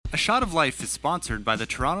A Shot of Life is sponsored by the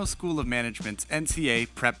Toronto School of Management's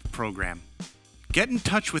NCA Prep program. Get in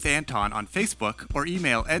touch with Anton on Facebook or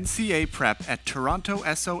email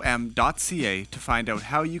ncaprep@torontosom.ca to find out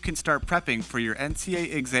how you can start prepping for your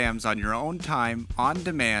NCA exams on your own time, on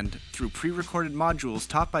demand, through pre-recorded modules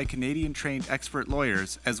taught by Canadian-trained expert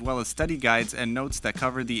lawyers, as well as study guides and notes that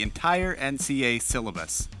cover the entire NCA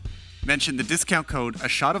syllabus. Mention the discount code A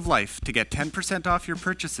Shot of Life to get 10% off your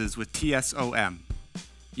purchases with TSOM.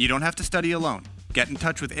 You don't have to study alone. Get in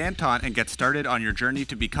touch with Anton and get started on your journey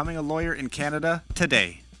to becoming a lawyer in Canada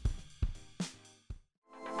today.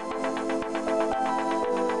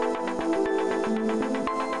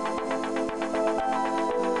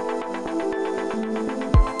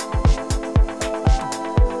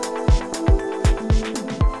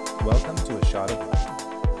 Welcome to A Shot of Life,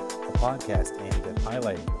 a podcast aimed at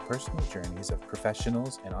highlighting the personal journeys of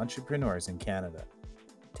professionals and entrepreneurs in Canada,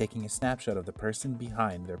 taking a snapshot of the person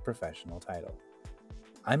behind their professional title.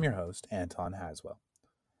 I'm your host, Anton Haswell.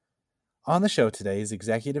 On the show today is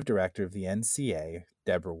Executive Director of the NCA,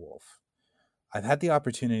 Deborah Wolfe. I've had the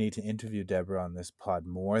opportunity to interview Deborah on this pod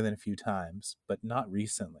more than a few times, but not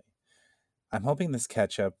recently. I'm hoping this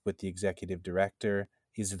catch-up with the Executive Director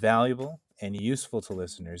is valuable and useful to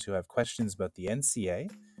listeners who have questions about the NCA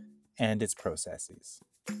and its processes.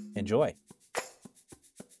 Enjoy.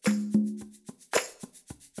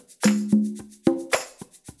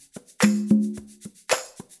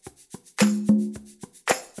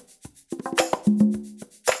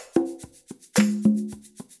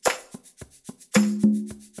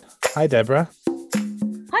 Hi, Deborah.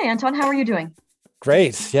 Hi, Anton. How are you doing?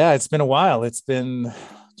 Great. Yeah, it's been a while. It's been,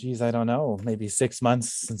 I don't know, maybe 6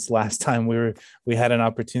 months since last time we had an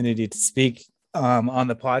opportunity to speak on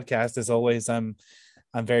the podcast. As always, I'm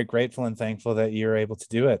very grateful and thankful that you're able to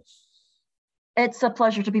do it. It's a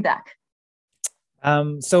pleasure to be back.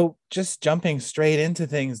 So just jumping straight into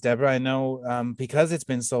things, Deborah, I know because it's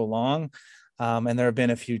been so long and there have been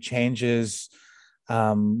a few changes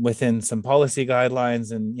within some policy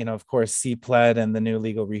guidelines and, of course, CPLED and the new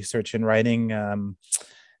legal research and writing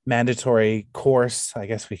mandatory course, I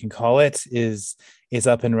guess we can call it, is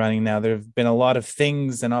up and running now. There have been a lot of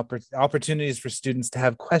things and opportunities for students to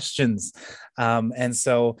have questions. And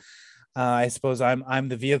so I suppose I'm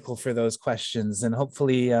the vehicle for those questions, and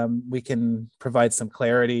hopefully we can provide some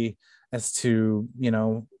clarity as to,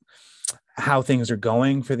 how things are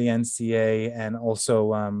going for the NCA, and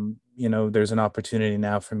also, there's an opportunity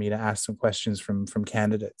now for me to ask some questions from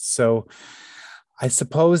candidates. So I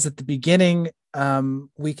suppose at the beginning,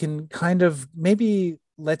 we can kind of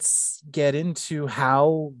let's get into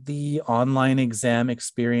how the online exam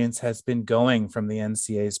experience has been going from the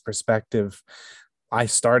NCA's perspective. I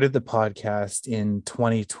started the podcast in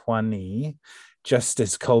 2020, just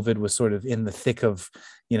as COVID was sort of in the thick of,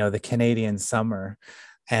 the Canadian summer.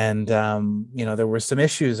 And, there were some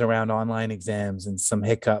issues around online exams and some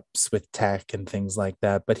hiccups with tech and things like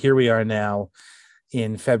that. But here we are now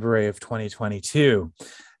in February of 2022.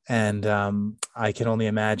 And I can only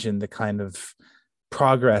imagine the kind of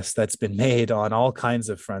progress that's been made on all kinds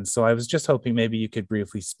of fronts. So I was just hoping maybe you could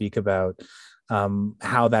briefly speak about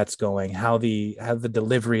how that's going, how the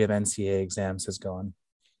delivery of NCA exams has gone.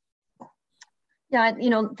 Yeah,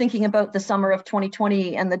 thinking about the summer of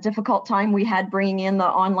 2020 and the difficult time we had bringing in the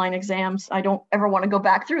online exams, I don't ever want to go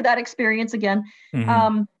back through that experience again.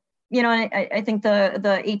 Mm-hmm. I think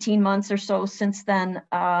the 18 months or so since then,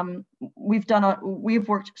 we've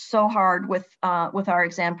worked so hard with our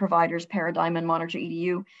exam providers, Paradigm and Monitor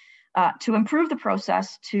EDU, to improve the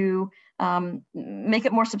process, to make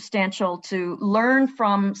it more substantial, to learn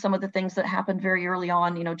from some of the things that happened very early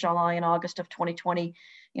on, July and August of 2020,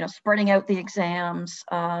 spreading out the exams,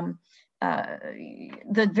 the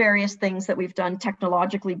various things that we've done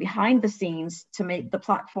technologically behind the scenes to make the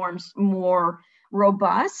platforms more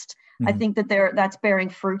robust. Mm-hmm. I think that that's bearing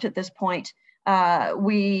fruit at this point.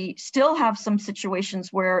 We still have some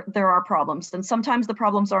situations where there are problems, and sometimes the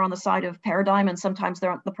problems are on the side of Paradigm, and sometimes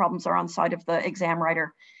the problems are on the side of the exam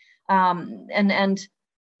writer. And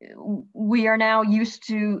we are now used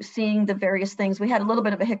to seeing the various things. We had a little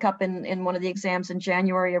bit of a hiccup in one of the exams in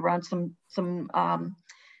January around some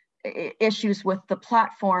issues with the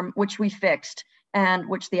platform, which we fixed, and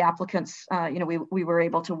which the applicants, we were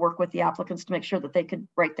able to work with the applicants to make sure that they could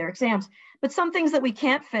write their exams. But some things that we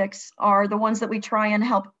can't fix are the ones that we try and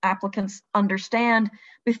help applicants understand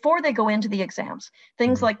before they go into the exams.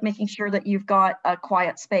 Things like making sure that you've got a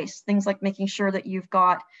quiet space, things like making sure that you've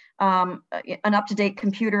got an up-to-date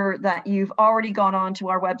computer, that you've already gone on to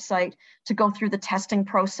our website to go through the testing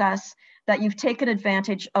process, that you've taken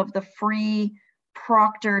advantage of the free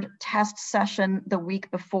proctored test session the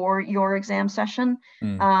week before your exam session.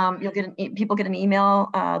 You'll get people get an email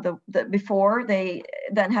before they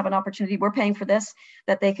then have an opportunity. We're paying for this,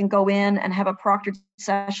 that they can go in and have a proctored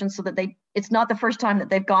session, so that it's not the first time that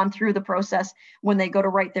they've gone through the process when they go to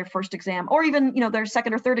write their first exam, or even their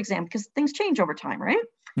second or third exam, because things change over time, right?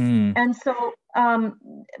 And so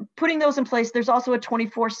putting those in place, there's also a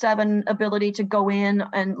 24/7 ability to go in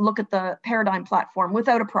and look at the Paradigm platform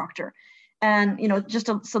without a proctor. And,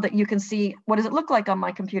 so that you can see, what does it look like on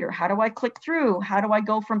my computer? How do I click through? How do I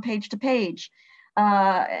go from page to page?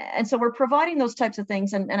 And so we're providing those types of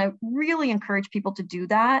things. And I really encourage people to do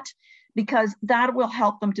that, because that will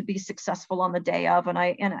help them to be successful on the day of. And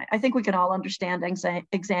I think we can all understand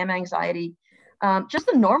exam anxiety, just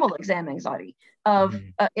the normal exam anxiety of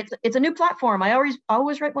it's a new platform. I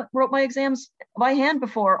always wrote my exams by hand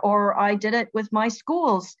before, or I did it with my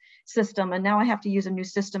school's system, and now I have to use a new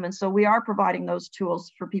system. And so we are providing those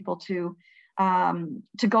tools for people to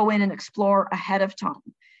go in and explore ahead of time.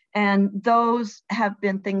 And those have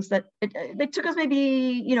been things that they took us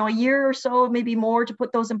maybe a year or so, maybe more, to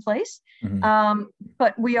put those in place.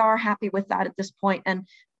 But we are happy with that at this point. And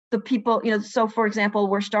the people, so for example,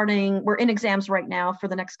 we're in exams right now for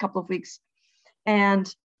the next couple of weeks,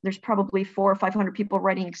 and there's probably 400 or 500 people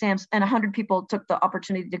writing exams, and 100 people took the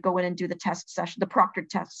opportunity to go in and do the test session, the proctored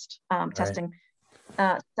testing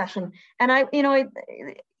session. And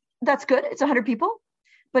that's good. It's 100 people,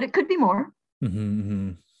 but it could be more.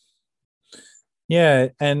 Yeah.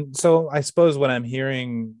 And so I suppose what I'm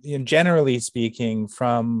hearing, generally speaking,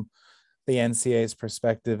 from the NCA's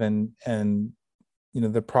perspective, and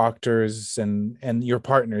the proctors and your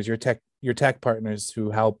partners, your tech partners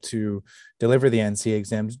who help to deliver the NCA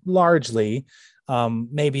exams, largely,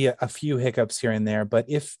 maybe a few hiccups here and there, but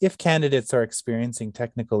if candidates are experiencing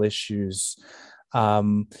technical issues,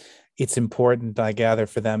 it's important, I gather,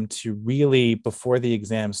 for them to really, before the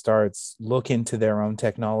exam starts, look into their own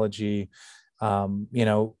technology.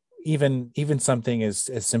 Even something as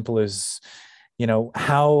simple as,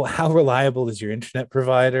 how reliable is your internet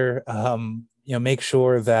provider? Make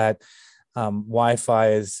sure that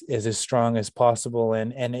Wi-Fi is as strong as possible,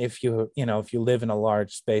 and if you live in a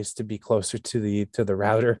large space, to be closer to the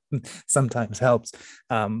router sometimes helps.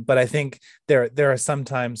 But I think there are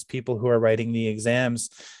sometimes people who are writing the exams,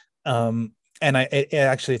 and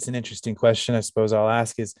actually, it's an interesting question, I suppose I'll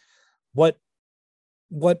ask, is what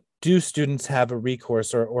do students have a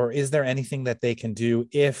recourse, or is there anything that they can do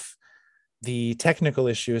if the technical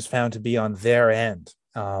issue is found to be on their end,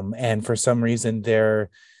 and for some reason their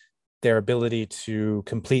ability to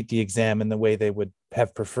complete the exam in the way they would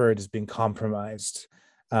have preferred has been compromised,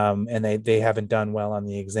 and they haven't done well on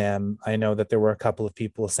the exam? I know that there were a couple of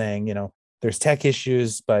people saying, there's tech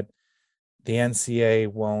issues, but the NCA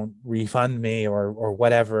won't refund me, or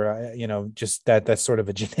whatever, just that's sort of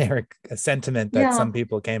a generic sentiment that some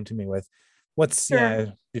people came to me with.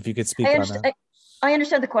 If you could speak on that. I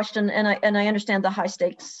understand the question, and I understand the high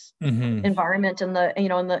stakes environment, and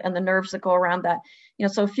the nerves that go around that.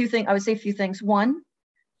 So I would say a few things. One,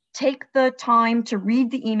 take the time to read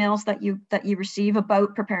the emails that you receive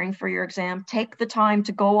about preparing for your exam. Take the time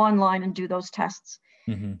to go online and do those tests.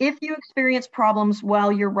 If you experience problems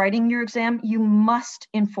while you're writing your exam, you must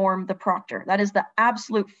inform the proctor. That is the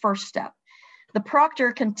absolute first step. The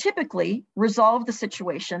proctor can typically resolve the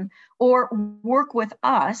situation or work with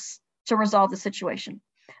us to resolve the situation.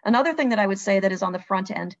 Another thing that I would say that is on the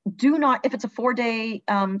front end, do not, if it's a 4-day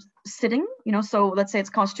sitting, so let's say it's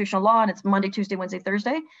constitutional law and it's Monday, Tuesday, Wednesday,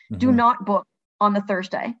 Thursday, do not book on the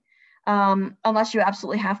Thursday unless you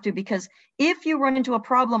absolutely have to, because if you run into a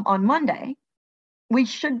problem on Monday, we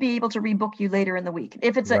should be able to rebook you later in the week.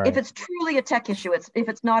 If it's if it's truly a tech issue, if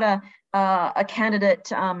it's not a candidate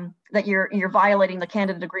that you're violating the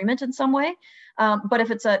candidate agreement in some way. But if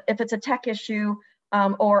it's a tech issue,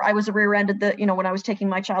 or I was rear-ended when I was taking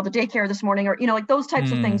my child to daycare this morning, or like those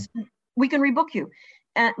types of things, we can rebook you.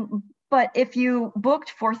 But if you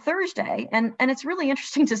booked for Thursday, and it's really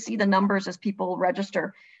interesting to see the numbers as people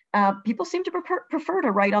register. People seem to prefer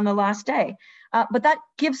to write on the last day, but that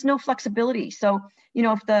gives no flexibility. So,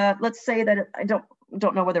 if let's say that I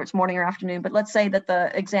don't know whether it's morning or afternoon, but let's say that the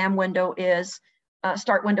exam window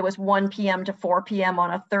start window is 1 p.m. to 4 p.m.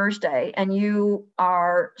 on a Thursday, and you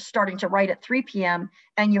are starting to write at 3 p.m.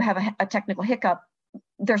 and you have a technical hiccup,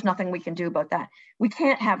 there's nothing we can do about that. We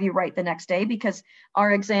can't have you write the next day, because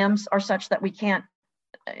our exams are such that we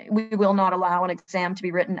will not allow an exam to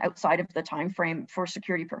be written outside of the time frame for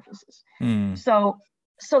security purposes.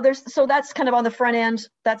 So that's kind of on the front end.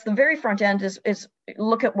 That's the very front end is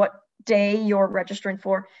look at what day you're registering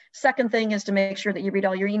for. Second thing is to make sure that you read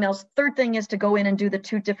all your emails. Third thing is to go in and do the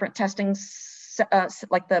 2 different testings,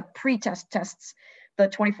 like the pre-test tests, the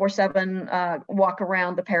 24/7 walk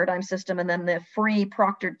around the paradigm system, and then the free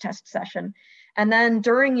proctored test session. And then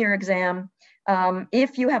during your exam,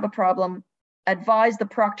 if you have a problem, advise the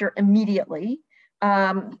proctor immediately.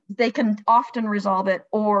 They can often resolve it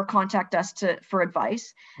or contact us for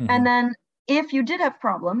advice. And then if you did have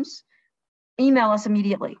problems, email us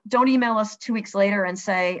immediately. Don't email us 2 weeks later and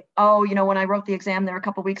say, oh, when I wrote the exam there a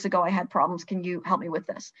couple of weeks ago, I had problems. Can you help me with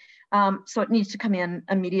this? So it needs to come in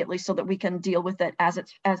immediately so that we can deal with it as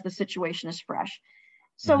the situation is fresh.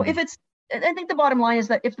 So I think the bottom line is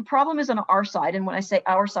that if the problem is on our side, and when I say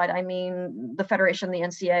our side, I mean the Federation, the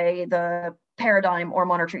NCA, the Paradigm, or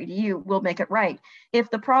Monitor EDU, will make it right. If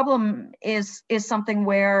the problem is something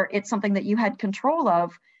where it's something that you had control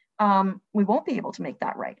of, we won't be able to make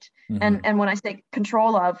that right. And when I say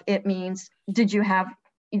control of, it means did you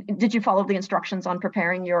follow the instructions on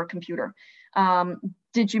preparing your computer?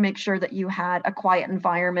 Did you make sure that you had a quiet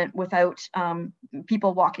environment without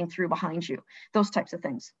people walking through behind you? Those types of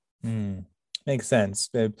things. Makes sense.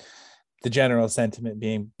 The general sentiment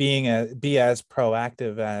being be as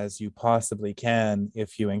proactive as you possibly can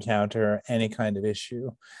if you encounter any kind of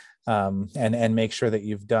issue, and make sure that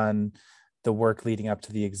you've done the work leading up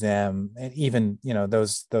to the exam. And even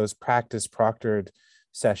those practice proctored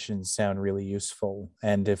sessions sound really useful.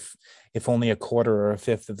 And if only a quarter or a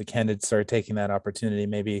fifth of the candidates are taking that opportunity,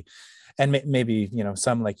 maybe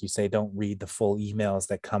some, like you say, don't read the full emails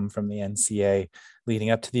that come from the NCA leading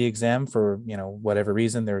up to the exam for whatever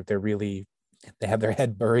reason. They have their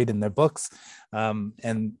head buried in their books,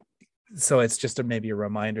 and so it's just maybe a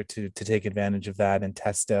reminder to take advantage of that and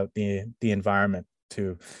test out the environment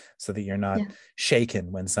so that you're not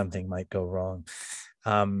shaken when something might go wrong.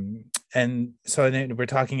 And so we're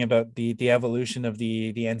talking about the evolution of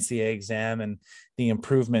the NCA exam and the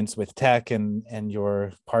improvements with tech and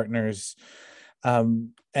your partners.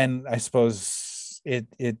 And I suppose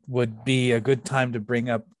it would be a good time to bring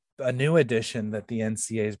up a new addition that the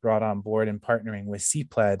NCA has brought on board in partnering with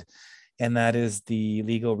CPLED, and that is the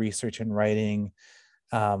legal research and writing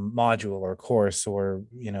module or course, or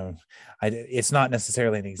it's not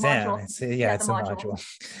necessarily an exam. Module. It's a module.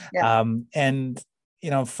 Yeah. And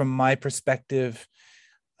from my perspective,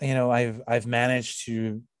 I've managed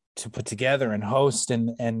to put together and host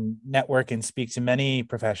and network and speak to many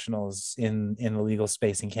professionals in the legal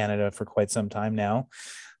space in Canada for quite some time now,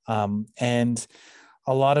 and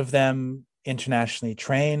a lot of them internationally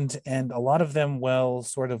trained, and a lot of them will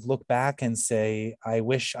sort of look back and say, I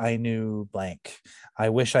wish I knew blank. I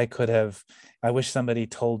wish somebody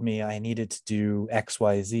told me I needed to do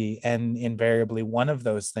XYZ. And invariably, one of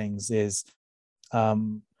those things is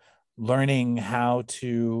learning how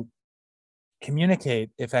to communicate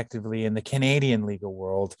effectively in the Canadian legal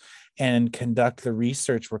world and conduct the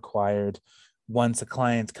research required once a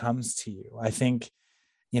client comes to you. I think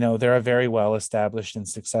there are very well established and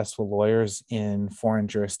successful lawyers in foreign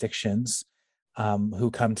jurisdictions who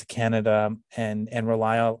come to Canada and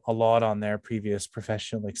rely a lot on their previous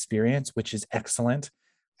professional experience, which is excellent.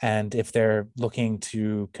 And if they're looking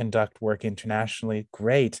to conduct work internationally,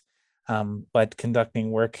 great. But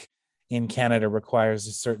conducting work in Canada requires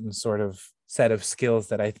a certain sort of set of skills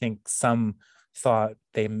that I think some thought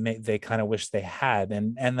they kind of wish they had,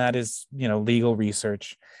 and that is legal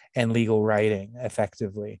research and legal writing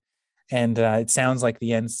effectively. And it sounds like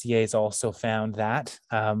the NCA has also found that,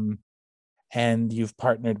 and you've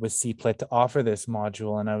partnered with CPLED to offer this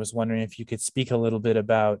module. And I was wondering if you could speak a little bit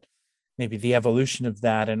about maybe the evolution of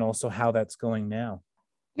that and also how that's going now.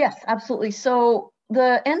 Yes, absolutely. So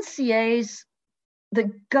the NCA's,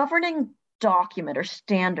 the governing document or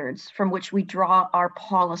standards from which we draw our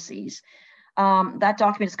policies, that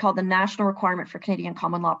document is called the National Requirement for Canadian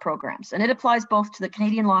Common Law Programs, and it applies both to the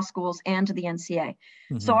Canadian law schools and to the NCA.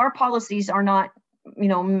 So our policies are not,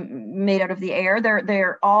 made out of the air.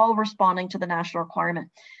 They're all responding to the national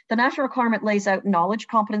requirement. The national requirement lays out knowledge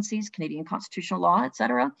competencies, Canadian constitutional law,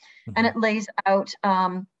 etc., and it lays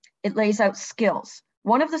out skills.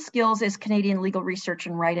 One of the skills is Canadian legal research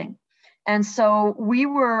and writing. And so we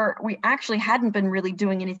actually hadn't been really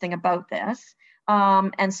doing anything about this.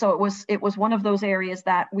 And so it was one of those areas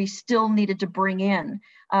that we still needed to bring in.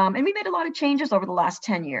 And we made a lot of changes over the last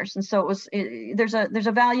 10 years. And so there's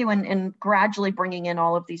a value in gradually bringing in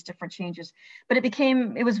all of these different changes. But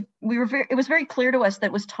it was very clear to us that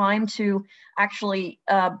it was time to actually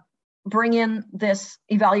bring in this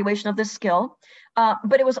evaluation of this skill.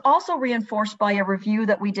 But it was also reinforced by a review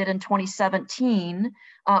that we did in 2017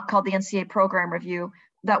 called the NCA Program Review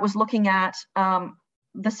that was looking at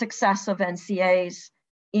the success of NCAs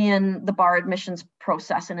in the bar admissions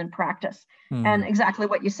process and in practice. And exactly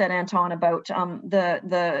what you said, Anton, about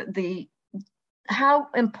the how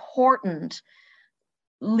important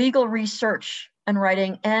legal research and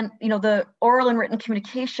writing and the oral and written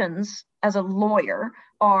communications as a lawyer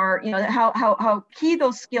are, how key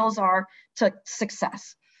those skills are to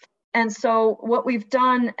success. And so what we've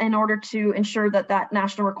done in order to ensure that that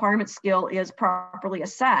national requirement skill is properly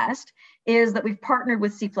assessed is that we've partnered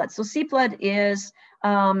with CPLED. So CPLED is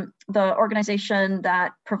the organization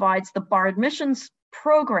that provides the bar admissions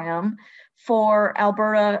program for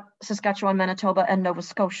Alberta, Saskatchewan, Manitoba, and Nova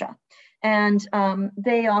Scotia. And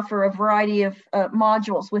they offer a variety of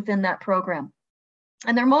modules within that program.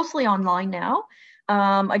 And they're mostly online now.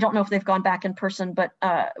 I don't know if they've gone back in person, but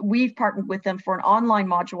we've partnered with them for an online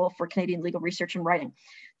module for Canadian legal research and writing.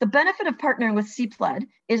 The benefit of partnering with CPLED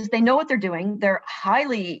is they know what they're doing. They're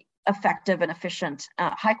highly effective and efficient,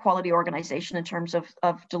 high quality organization in terms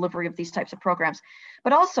of delivery of these types of programs.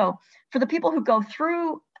 But also for the people who go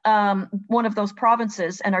through one of those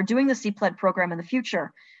provinces and are doing the CPLED program in the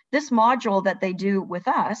future, this module that they do with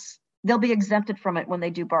us, they'll be exempted from it when they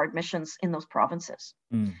do bar admissions in those provinces.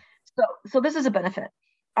 So this is a benefit.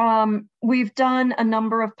 We've done a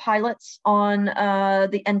number of pilots on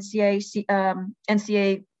the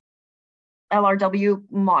NCA LRW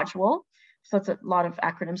module. So it's a lot of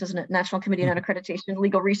acronyms, isn't it? National Committee on Accreditation,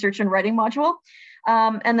 Legal Research and Writing module.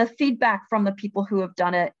 And the feedback from the people who have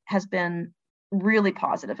done it has been really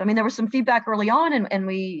positive. I mean, there was some feedback early on and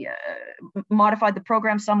we modified the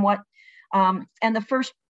program somewhat. And the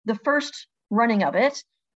first running of it,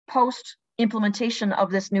 post implementation of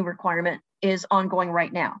this new requirement, is ongoing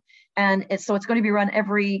right now. And so it's going to be run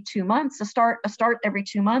every 2 months, a start every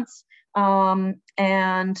 2 months.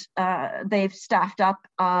 And they've staffed up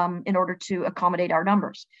in order to accommodate our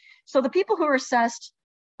numbers. So the people who are assessed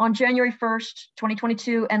on January 1st,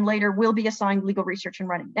 2022 and later will be assigned legal research and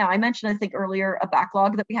writing. Now, I mentioned, I think earlier, a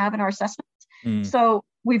backlog that we have in our assessments. So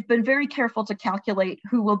we've been very careful to calculate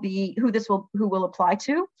who will apply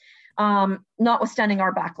to, notwithstanding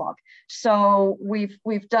our backlog. So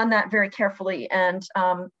we've done that very carefully. And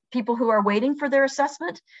people who are waiting for their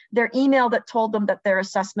assessment, their email that told them that their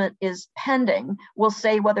assessment is pending will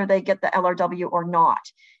say whether they get the LRW or not.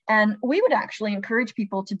 And we would actually encourage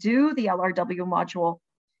people to do the LRW module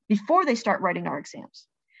before they start writing our exams,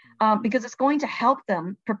 because it's going to help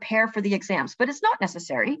them prepare for the exams. But it's not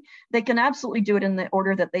necessary. They can absolutely do it in the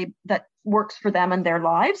order that works for them and their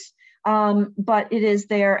lives. But it is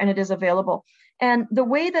there and it is available. And the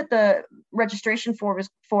way that the registration for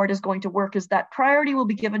it is going to work is that priority will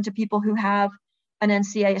be given to people who have an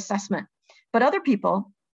NCA assessment, but other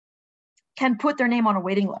people can put their name on a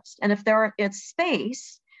waiting list. And if it's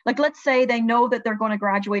space, like let's say they know that they're going to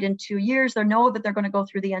graduate in 2 years, they know that they're going to go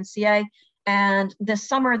through the NCA, and this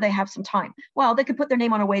summer they have some time. Well, they could put their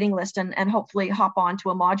name on a waiting list and hopefully hop on to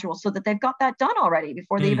a module so that they've got that done already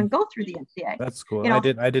before they even go through the NCA. That's cool. I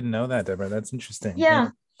didn't know that, Deborah. That's interesting. Yeah.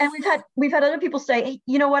 And we've had other people say, hey,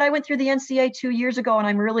 you know what, I went through the NCA 2 years ago and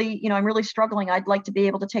I'm really struggling. I'd like to be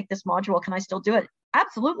able to take this module. Can I still do it?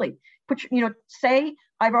 Absolutely. Say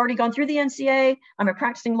I've already gone through the NCA. I'm a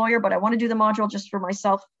practicing lawyer, but I want to do the module just for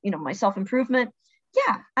myself, my self-improvement.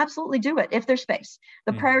 Yeah, absolutely do it if there's space.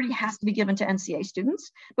 The priority has to be given to NCA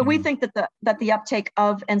students, but we think that the uptake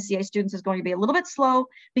of NCA students is going to be a little bit slow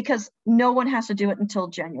because no one has to do it until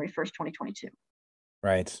January 1st, 2022.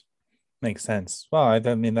 Right. Makes sense. Well,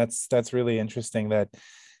 I mean, that's really interesting that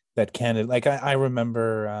Canada, like I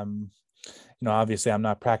remember, obviously I'm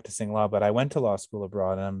not practicing law, but I went to law school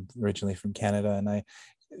abroad and I'm originally from Canada, and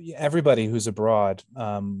everybody who's abroad,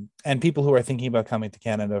 and people who are thinking about coming to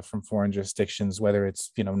Canada from foreign jurisdictions, whether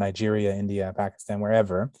it's, Nigeria, India, Pakistan,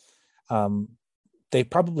 wherever, they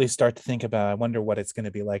probably start to think about, I wonder what it's going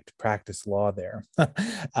to be like to practice law there.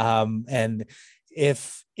 And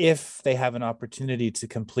if they have an opportunity to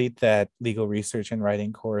complete that legal research and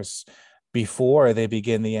writing course before they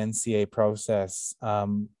begin the NCA process,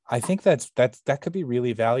 I think that could be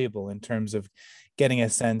really valuable in terms of getting a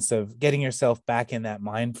sense of getting yourself back in that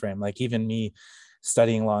mind frame. Like even me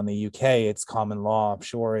studying law in the UK, it's common law. I'm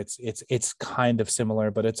sure it's kind of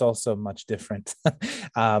similar, but it's also much different.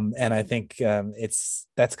 And I think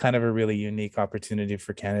that's kind of a really unique opportunity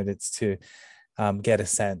for candidates to get a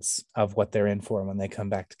sense of what they're in for when they come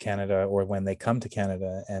back to Canada, or when they come to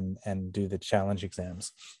Canada and do the challenge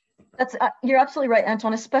exams. That's you're absolutely right,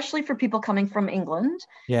 Anton, especially for people coming from England,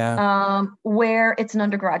 where it's an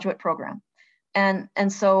undergraduate program. And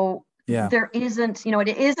so there isn't,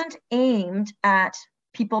 it isn't aimed at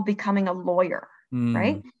people becoming a lawyer,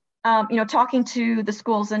 right? talking to the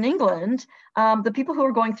schools in England, the people who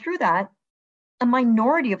are going through that, a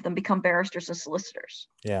minority of them become barristers and solicitors.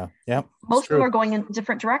 Yeah. Most of them are going in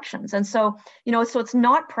different directions. And so, so it's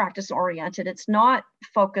not practice oriented. It's not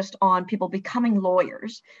focused on people becoming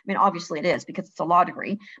lawyers. I mean, obviously it is because it's a law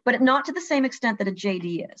degree, but not to the same extent that a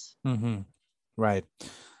JD is. Mm-hmm. Right.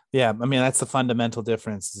 Yeah. I mean, that's the fundamental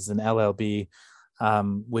difference is an LLB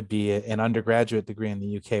would be an undergraduate degree in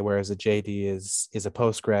the UK, whereas a JD is a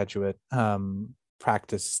postgraduate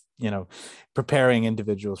practice, preparing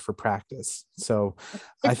individuals for practice. So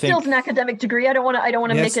I think it's an academic degree. I don't want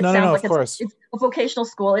to make it sound like it's a vocational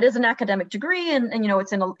school. It is an academic degree, and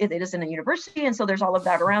it is in a university, and so there's all of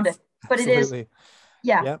that around it. But Absolutely. It is,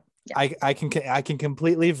 yeah. Yep. Yeah. I can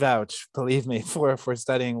completely vouch, believe me, for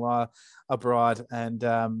studying law abroad,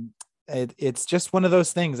 and it's just one of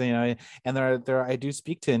those things, and there I do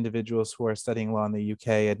speak to individuals who are studying law in the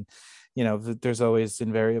UK, and there's always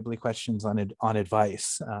invariably questions on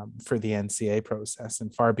advice for the NCA process,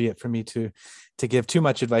 and far be it for me to give too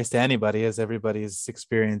much advice to anybody, as everybody's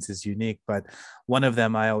experience is unique. But one of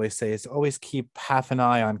them I always say is always keep half an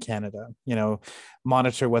eye on Canada,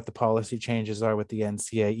 monitor what the policy changes are with the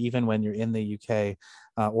NCA, even when you're in the UK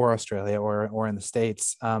or Australia or in the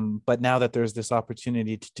States. But now that there's this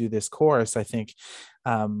opportunity to do this course, I think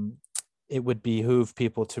it would behoove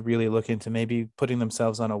people to really look into maybe putting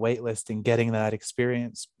themselves on a wait list and getting that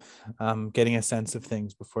experience, getting a sense of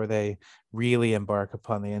things before they really embark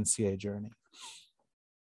upon the NCA journey.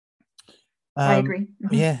 I agree.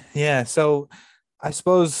 Mm-hmm. Yeah. So I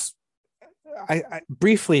suppose I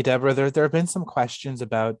briefly, Deborah, there have been some questions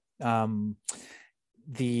about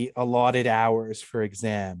the allotted hours for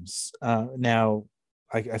exams. Now,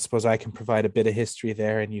 I suppose I can provide a bit of history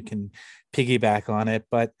there and you can piggyback on it,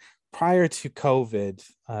 but prior to COVID,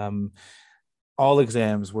 all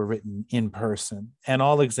exams were written in person, and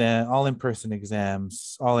all in-person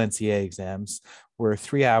exams, all NCA exams were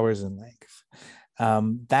 3 hours in length.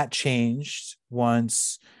 That changed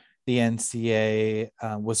once the NCA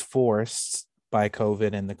was forced by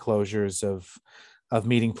COVID and the closures of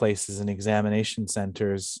meeting places and examination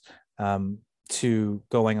centers to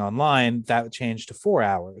going online. That changed to 4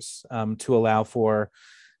 hours to allow for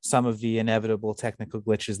some of the inevitable technical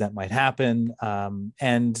glitches that might happen,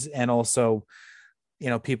 and also,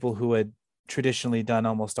 people who had traditionally done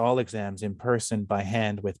almost all exams in person by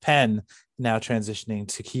hand with pen, now transitioning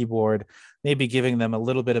to keyboard, maybe giving them a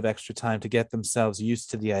little bit of extra time to get themselves used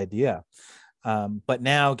to the idea. But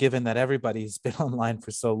now, given that everybody's been online for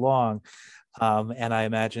so long, and I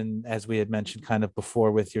imagine, as we had mentioned kind of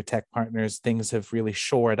before with your tech partners, things have really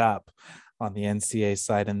shored up on the NCA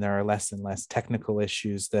side, and there are less and less technical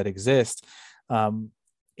issues that exist.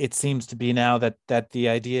 It seems to be now that the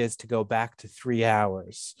idea is to go back to 3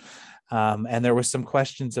 hours. And there were some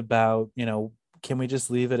questions about, can we just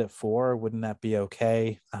leave it at 4? Wouldn't that be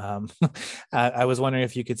okay? I was wondering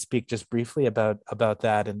if you could speak just briefly about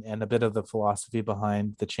that and a bit of the philosophy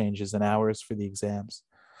behind the changes in hours for the exams.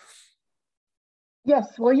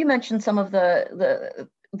 Yes, well, you mentioned some of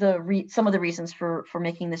some of the reasons for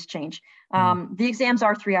making this change. The exams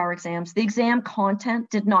are 3 hour exams. The exam content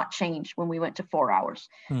did not change when we went to 4 hours.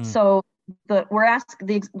 So what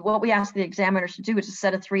we ask the examiners to do is to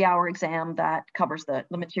set a 3 hour exam that covers the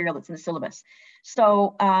material that's in the syllabus.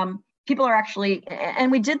 So people are actually,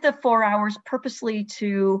 and we did the 4 hours purposely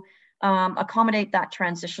to accommodate that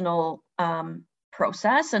transitional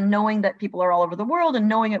process, and knowing that people are all over the world, and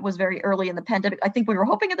knowing it was very early in the pandemic. I think we were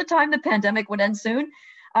hoping at the time the pandemic would end soon.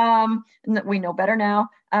 And that we know better now,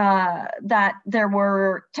 that there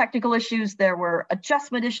were technical issues, there were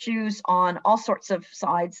adjustment issues on all sorts of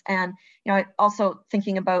sides. And also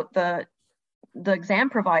thinking about the exam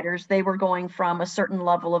providers, they were going from a certain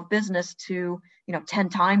level of business to 10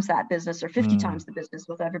 times that business or 50 times the business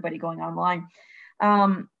with everybody going online.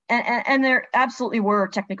 And there absolutely were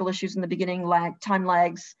technical issues in the beginning, time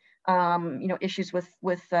lags, issues with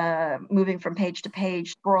moving from page to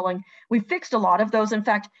page, scrolling. We fixed a lot of those. In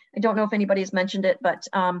fact, I don't know if anybody has mentioned it, but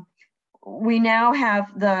we now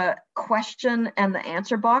have the question and the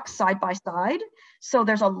answer box side by side. So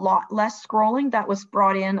there's a lot less scrolling. That was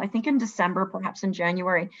brought in, I think, in December, perhaps in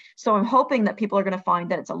January. So I'm hoping that people are going to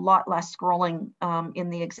find that it's a lot less scrolling in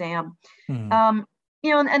the exam.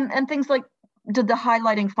 And things like, did the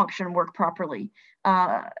highlighting function work properly?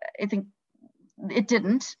 I think it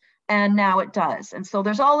didn't, and now it does. And so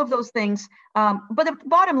there's all of those things. But the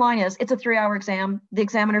bottom line is, it's a 3 hour exam. The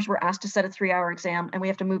examiners were asked to set a 3 hour exam, and we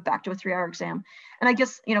have to move back to a 3 hour exam. And I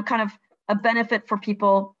guess, kind of a benefit for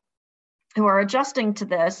people who are adjusting to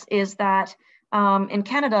this is that in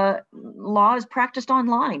Canada, law is practiced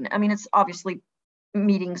online. I mean, it's obviously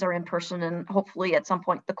meetings are in person, and hopefully at some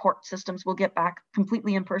point the court systems will get back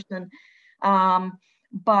completely in person.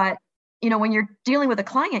 But when you're dealing with a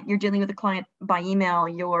client, you're dealing with a client by email.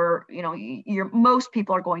 Most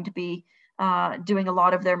people are going to be doing a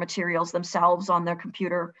lot of their materials themselves on their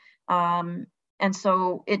computer, and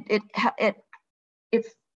so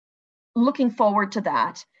it's looking forward to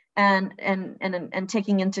that, and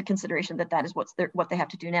taking into consideration that is what they have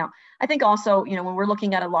to do now. I think also, when we're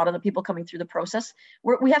looking at a lot of the people coming through the process,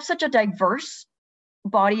 we have such a diverse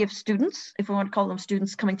body of students, if we want to call them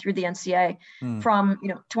students, coming through the NCA, from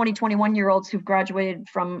 20, 21-year-olds who've graduated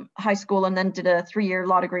from high school and then did a 3-year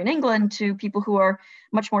law degree in England, to people who are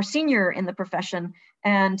much more senior in the profession.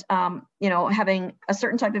 And having a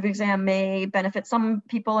certain type of exam may benefit some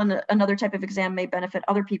people, and another type of exam may benefit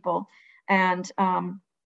other people. And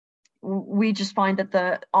we just find that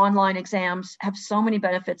the online exams have so many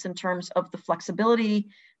benefits in terms of the flexibility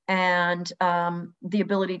and the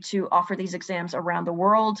ability to offer these exams around the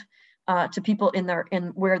world to people in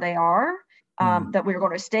where they are, that we're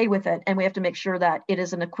going to stay with it, and we have to make sure that it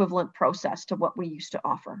is an equivalent process to what we used to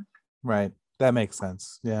offer. Right, that makes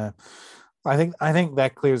sense. Yeah, I think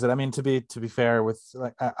that clears it. I mean, to be fair, with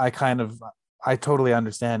I totally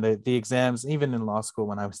understand the exams, even in law school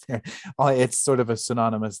when I was there, it's sort of a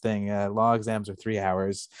synonymous thing. Law exams are 3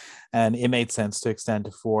 hours, and it made sense to extend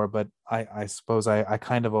to 4, but I suppose I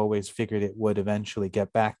kind of always figured it would eventually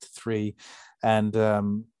get back to 3. And,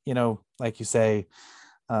 like you say,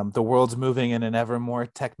 the world's moving in an ever more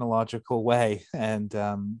technological way. And,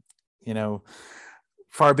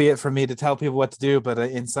 far be it from me to tell people what to do, but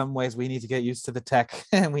in some ways we need to get used to the tech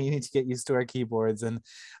and we need to get used to our keyboards. And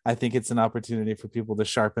I think it's an opportunity for people to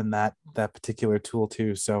sharpen that particular tool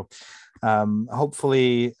too. So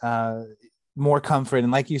hopefully more comfort.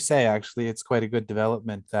 And like you say, actually, it's quite a good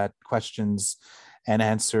development that questions and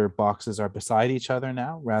answer boxes are beside each other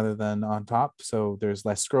now rather than on top. So there's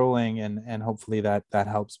less scrolling, and hopefully that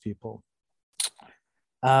helps people.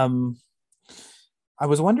 I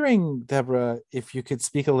was wondering, Deborah, if you could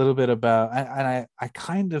speak a little bit about, and I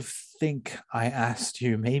kind of think I asked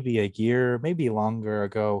you maybe a year, maybe longer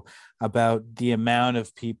ago, about the amount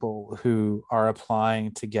of people who are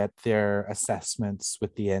applying to get their assessments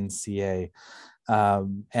with the NCA.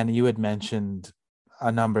 And you had mentioned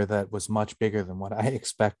a number that was much bigger than what I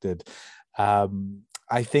expected.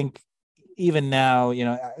 I think even now,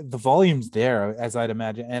 the volume's there, as I'd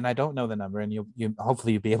imagine, and I don't know the number, and you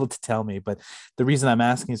hopefully you'll be able to tell me. But the reason I'm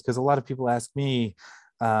asking is because a lot of people ask me,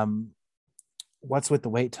 what's with the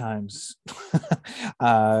wait times?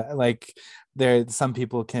 Some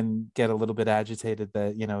people can get a little bit agitated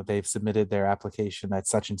that they've submitted their application at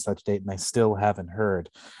such and such date and I still haven't heard.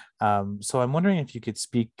 So I'm wondering if you could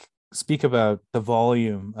speak about the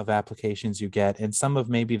volume of applications you get, and some of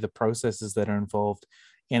maybe the processes that are involved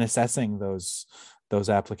in assessing those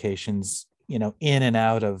applications, in and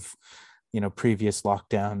out of, previous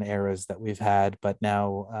lockdown eras that we've had, but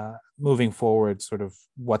now moving forward, sort of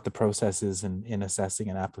what the process is in assessing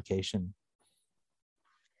an application.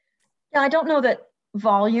 Yeah, I don't know that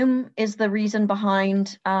volume is the reason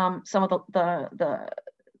behind some of the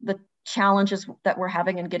challenges that we're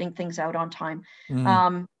having in getting things out on time.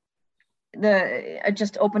 I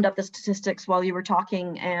just opened up the statistics while you were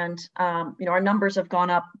talking, and our numbers have gone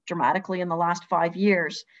up dramatically in the last 5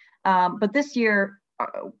 years. But this year,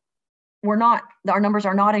 our numbers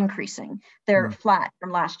are not increasing. They're flat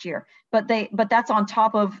from last year. But that's on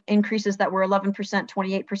top of increases that were 11%,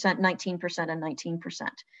 28%, 19%, and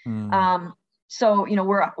 19%. So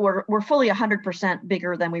we're fully 100%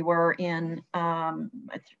 bigger than we were in 4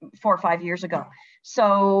 or 5 years ago.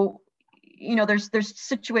 So there's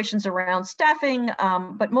situations around staffing,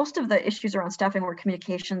 but most of the issues around staffing were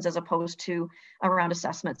communications as opposed to around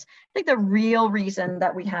assessments. I think the real reason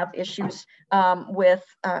that we have issues with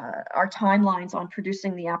our timelines on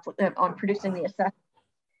producing the assessment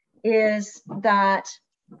is that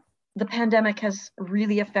the pandemic has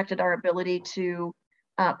really affected our ability to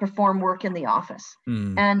perform work in the office.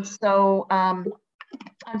 And so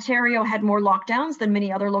Ontario had more lockdowns than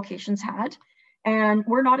many other locations had. And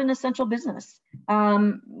we're not an essential business.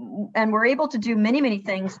 And we're able to do many, many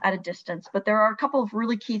things at a distance, but there are a couple of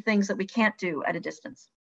really key things that we can't do at a distance.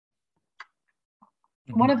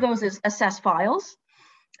 One of those is assess files,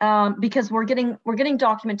 because we're getting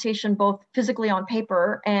documentation both physically on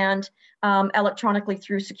paper and electronically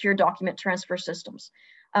through secure document transfer systems.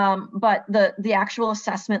 But the actual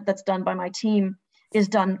assessment that's done by my team is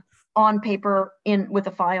done on paper with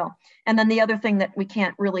a file. And then the other thing that we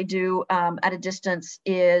can't really do at a distance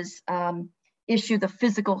is issue the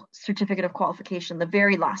physical certificate of qualification, the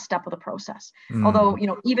very last step of the process. Although,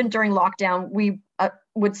 even during lockdown, we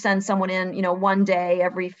would send someone in, one day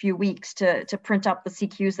every few weeks to print up the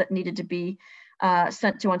CQs that needed to be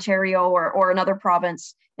sent to Ontario or another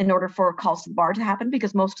province in order for calls to the bar to happen,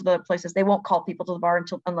 because most of the places, they won't call people to the bar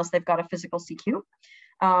unless they've got a physical CQ,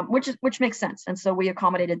 which makes sense. And so we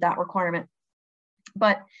accommodated that requirement.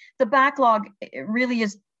 But the backlog really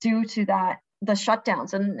is due to the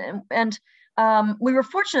shutdowns. And we were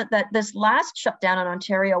fortunate that this last shutdown in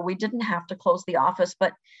Ontario, we didn't have to close the office,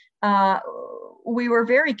 but we were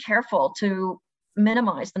very careful to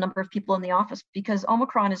minimize the number of people in the office, because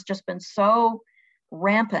Omicron has just been so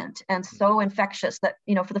rampant and so infectious that,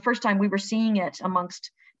 for the first time we were seeing it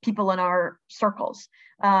amongst people in our circles,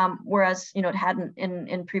 whereas, it hadn't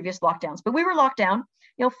in previous lockdowns. But we were locked down,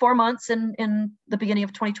 4 months in the beginning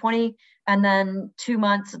of 2020, and then 2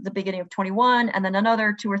 months at the beginning of 21, and then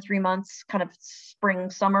another 2 or 3 months kind of spring,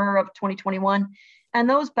 summer of 2021. And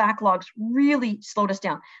those backlogs really slowed us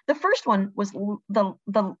down. The first one was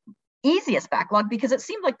the easiest backlog, because it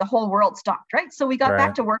seemed like the whole world stopped, right? So we got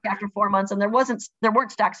back to work after 4 months, and there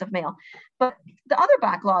weren't stacks of mail. But the other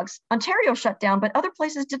backlogs, Ontario shut down, but other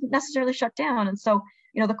places didn't necessarily shut down. And so,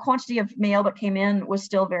 the quantity of mail that came in was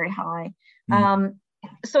still very high.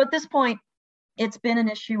 So at this point, it's been an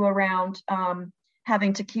issue around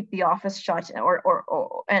having to keep the office shut,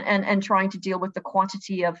 and trying to deal with the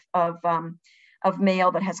quantity of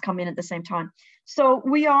mail that has come in at the same time. So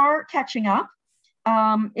we are catching up.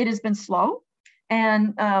 It has been slow,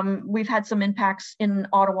 and we've had some impacts in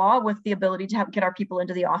Ottawa with the ability to get our people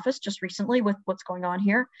into the office just recently with what's going on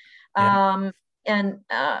here. But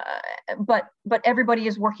everybody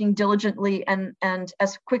is working diligently and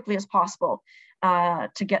as quickly as possible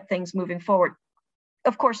to get things moving forward.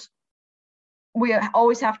 Of course, we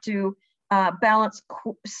always have to balance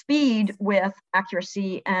speed with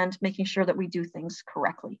accuracy and making sure that we do things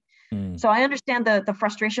correctly. So I understand the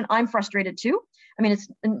frustration. I'm frustrated too. I mean, it's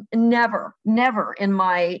never in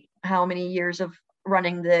my how many years of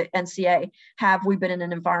running the NCA have we been in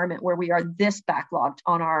an environment where we are this backlogged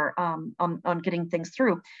on our on getting things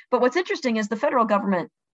through. But what's interesting is the federal government,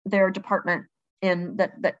 their department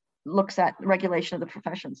that looks at regulation of the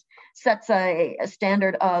professions, sets a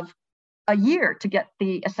standard of a year to get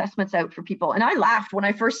the assessments out for people. And I laughed when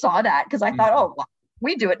I first saw that, because I thought, oh, well,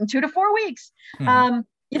 we do it in 2 to 4 weeks.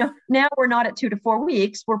 Now we're not at 2 to 4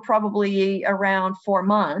 weeks. We're probably around 4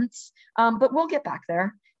 months, but we'll get back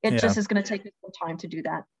there. It just is going to take some time to do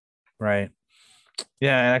that. Right.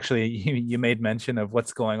 Yeah. And actually, you made mention of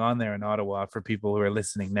what's going on there in Ottawa for people who are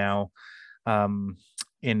listening now.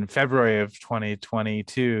 In February of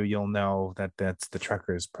 2022, you'll know that that's the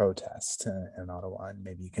truckers' protest in Ottawa. And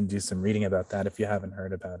maybe you can do some reading about that if you haven't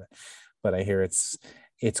heard about it. But I hear it's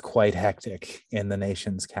quite hectic in the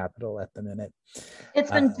nation's capital at the minute.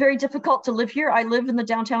 It's been very difficult to live here. I live in the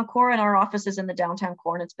downtown core, and our office is in the downtown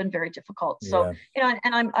core, and it's been very difficult. So,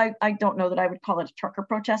 and I don't know that I would call it a trucker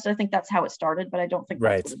protest. I think that's how it started, but I don't think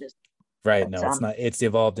that's what it is. Right. But, no, it's not. It's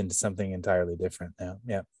evolved into something entirely different now.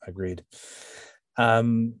 Yeah, agreed.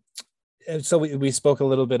 So we spoke a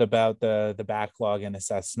little bit about the backlog and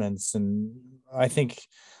assessments, and I think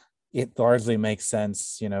it largely makes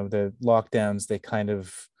sense. The lockdowns, they kind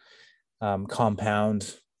of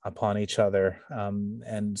compound upon each other,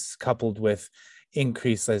 and coupled with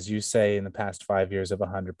increase, as you say, in the past 5 years of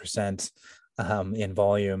 100% in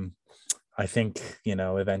volume, I think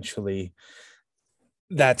eventually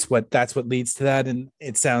that's what leads to that. And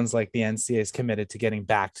it sounds like the NCA is committed to getting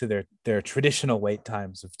back to their traditional wait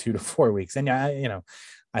times of 2 to 4 weeks. And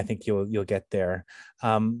I think you'll get there.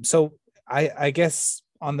 So I guess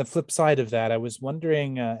on the flip side of that, I was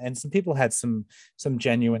wondering, and some people had some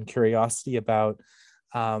genuine curiosity about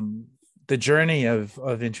the journey of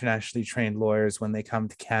internationally trained lawyers when they come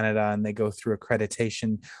to Canada and they go through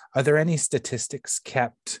accreditation. Are there any statistics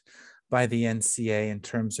kept by the NCA in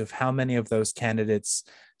terms of how many of those candidates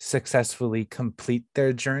successfully complete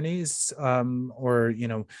their journeys, or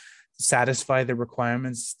satisfy the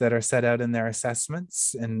requirements that are set out in their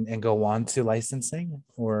assessments and go on to licensing,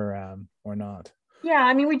 or not? Yeah,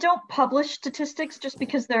 I mean, we don't publish statistics just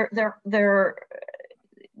because they're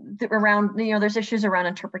around, there's issues around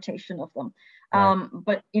interpretation of them. Right.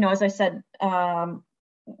 But, as I said,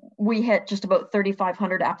 we hit just about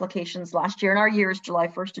 3,500 applications last year, and our year is July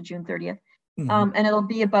 1st to June 30th. And it'll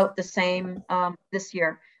be about the same this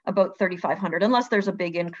year, about 3,500, unless there's a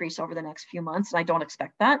big increase over the next few months, and I don't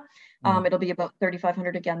expect that. It'll be about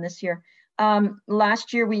 3,500 again this year.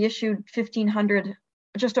 Last year, we issued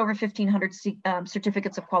just over 1,500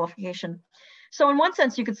 certificates of qualification. So in one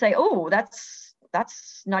sense, you could say, oh, that's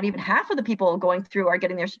that's not even half of the people going through are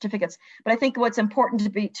getting their certificates. But I think what's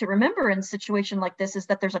important to remember in a situation like this is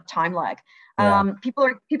that there's a time lag. People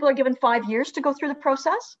are given 5 years to go through the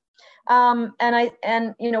process. And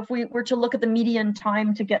if we were to look at the median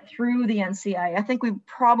time to get through the NCA, I think we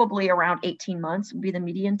probably around 18 months would be the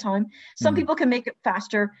median time. Some people can make it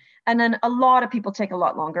faster, and then a lot of people take a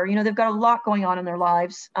lot longer. They've got a lot going on in their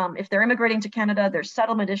lives. If they're immigrating to Canada, there's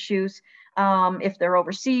settlement issues. If they're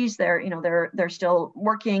overseas, they're still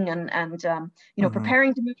working and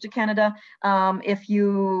preparing to move to Canada. If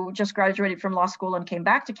you just graduated from law school and came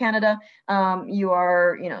back to Canada, you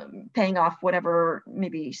are paying off whatever,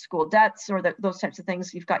 maybe school debts or those types of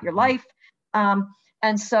things. You've got your life.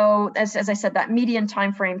 And so, as I said, that median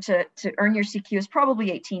time frame to earn your CQ is probably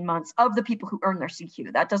 18 months of the people who earn their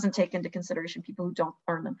CQ. That doesn't take into consideration people who don't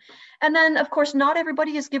earn them. And then, of course, not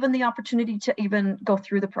everybody is given the opportunity to even go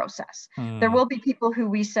through the process. There will be people who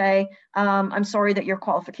we say, I'm sorry that your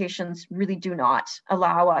qualifications really do not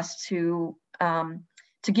allow us to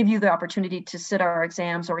give you the opportunity to sit our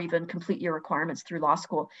exams or even complete your requirements through law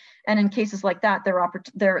school. And in cases like that,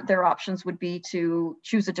 their options would be to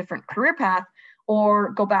choose a different career path, or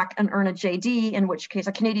go back and earn a JD, in which case,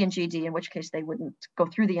 a Canadian JD, in which case they wouldn't go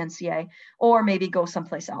through the NCA, or maybe go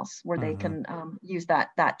someplace else where they can use that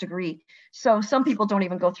degree. So some people don't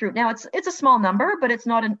even go through. Now it's a small number, but it's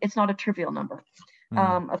not a trivial number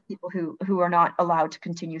of people who are not allowed to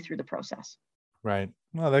continue through the process. Right.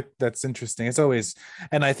 Well, that's interesting. It's always,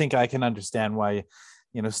 and I think I can understand why,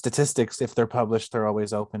 statistics, if they're published, they're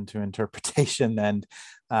always open to interpretation, and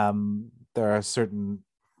there are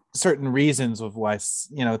certain reasons of why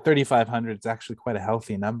 3,500 is actually quite a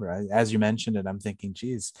healthy number. As you mentioned it, I'm thinking,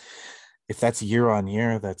 geez, if that's year on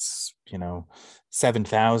year, that's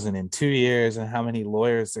 7,000 in 2 years, and how many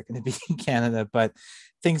lawyers are going to be in Canada. But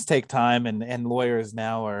things take time, and lawyers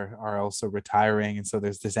now are also retiring, and so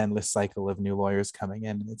there's this endless cycle of new lawyers coming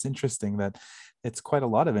in. And it's interesting that it's quite a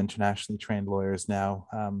lot of internationally trained lawyers now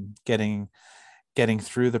getting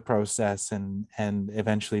through the process and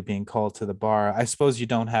eventually being called to the bar. I suppose you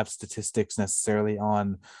don't have statistics necessarily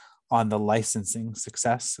on the licensing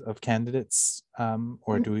success of candidates,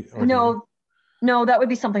 or do we? No, that would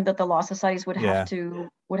be something that the law societies would have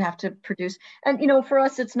to produce. And for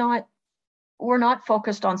us, we're not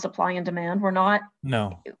focused on supply and demand. We're not.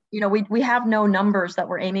 No. We have no numbers that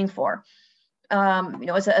we're aiming for.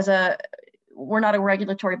 We're not a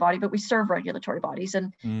regulatory body, but we serve regulatory bodies,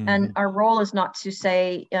 and our role is not to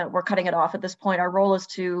say we're cutting it off at this point. Our role is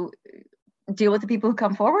to deal with the people who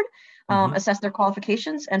come forward, assess their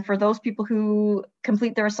qualifications, and for those people who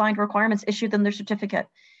complete their assigned requirements, issue them their certificate,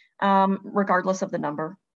 regardless of the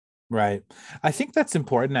number. Right. I think that's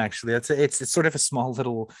important, actually. It's sort of a small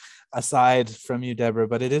little aside from you, Deborah,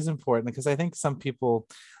 but it is important because I think some people,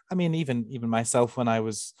 I mean, even myself, when I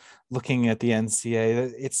was looking at the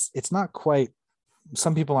NCA, it's not quite,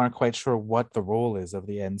 some people aren't quite sure what the role is of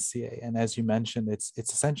the NCA. And as you mentioned, it's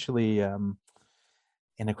essentially an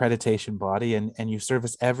accreditation body, and you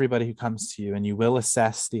service everybody who comes to you, and you will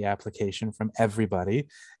assess the application from everybody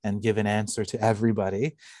and give an answer to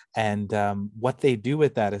everybody. And what they do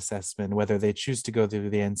with that assessment, whether they choose to go through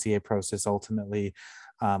the NCA process ultimately,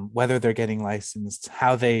 whether they're getting licensed,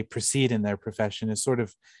 how they proceed in their profession is sort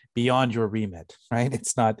of beyond your remit, right?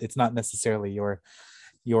 It's not necessarily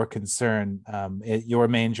your concern. Your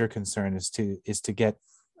major concern is to get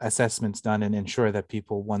assessments done and ensure that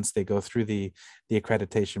people, once they go through the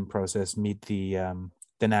accreditation process, meet the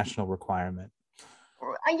national requirement.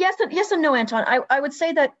 Yes and no, Anton. I would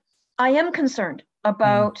say that I am concerned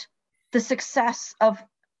about the success of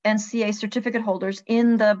NCA certificate holders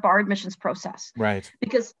in the bar admissions process. Right.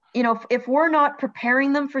 Because, if we're not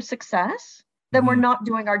preparing them for success, then we're not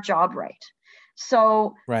doing our job right.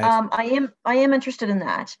 So right. I am interested in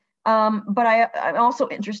that. But I'm also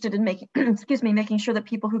interested in making sure that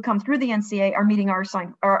people who come through the NCA are meeting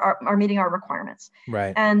are meeting our requirements.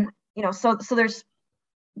 Right. And so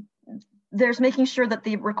there's making sure that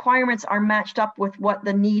the requirements are matched up with what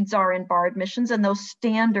the needs are in bar admissions, and those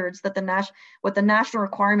standards that what the national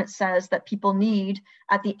requirement says that people need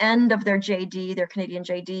at the end of their JD, their Canadian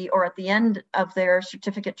JD, or at the end of their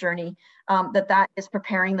certificate journey, that is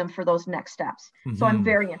preparing them for those next steps. So I'm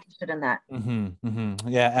very interested in that.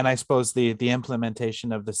 Yeah, and I suppose the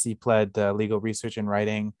implementation of the CPLED legal research and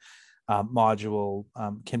writing module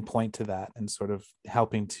can point to that, and sort of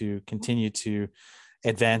helping to continue to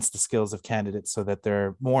advance the skills of candidates so that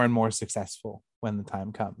they're more and more successful when the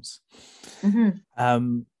time comes.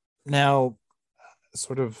 Now,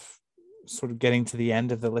 sort of getting to the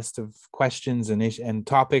end of the list of questions and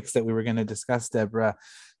topics that we were going to discuss, Deborah,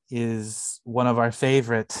 is one of our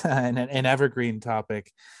favorite and an evergreen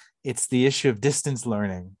topic. It's the issue of distance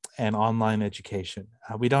learning and online education.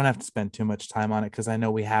 We don't have to spend too much time on it because I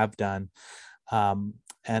know we have done. I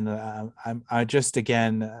just,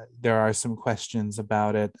 again, there are some questions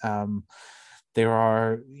about it. There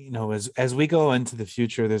are, as we go into the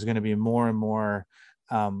future, there's going to be more and more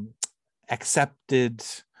accepted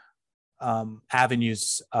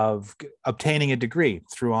avenues of obtaining a degree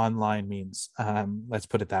through online means. Let's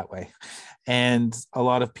put it that way. And a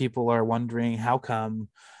lot of people are wondering, how come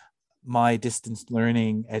my distance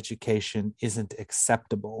learning education isn't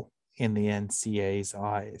acceptable in the NCA's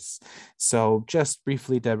eyes? So just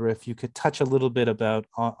briefly, Deborah, if you could touch a little bit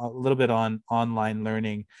on online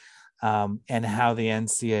learning and how the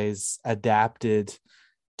NCA's adapted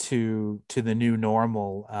to the new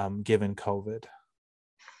normal given COVID.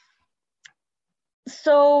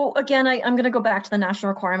 So again, I'm going to go back to the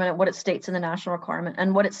national requirement and what it states in the national requirement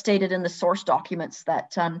and what it stated in the source documents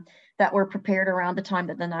that that were prepared around the time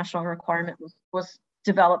that the national requirement was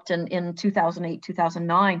developed in 2008,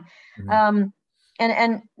 2009. Mm-hmm.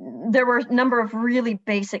 And there were a number of really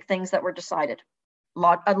basic things that were decided.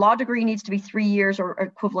 A law degree needs to be 3 years or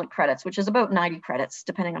equivalent credits, which is about 90 credits,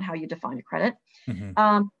 depending on how you define a credit.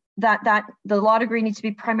 Mm-hmm. That the law degree needs to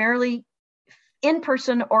be primarily in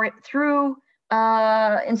person or through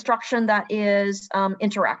instruction that is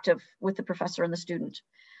interactive with the professor and the student.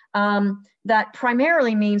 That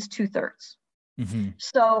primarily means 2/3. Mm-hmm.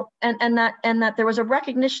 So, and that there was a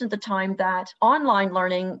recognition at the time that online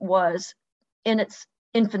learning was in its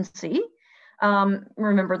infancy.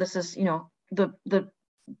 Remember, this is, the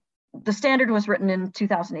standard was written in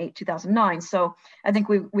 2008, 2009. So I think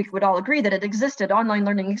we would all agree that it existed, online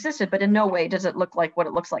learning existed, but in no way does it look like what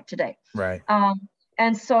it looks like today. Right.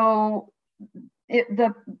 And so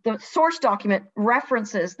the source document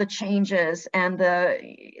references the changes and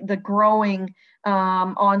the growing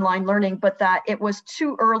online learning, but that it was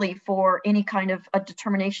too early for any kind of a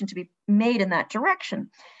determination to be made in that direction.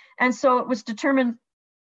 And so it was determined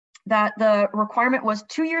that the requirement was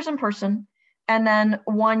 2 years in person, and then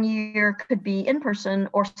 1 year could be in person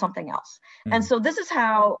or something else. Mm-hmm. And so this is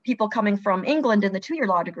how people coming from England in the 2-year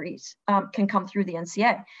law degrees can come through the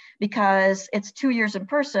NCA, because it's 2 years in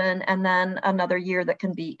person and then another year that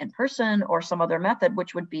can be in person or some other method,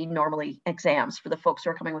 which would be normally exams for the folks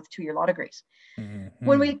who are coming with 2-year law degrees. Mm-hmm.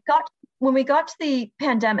 When we got to the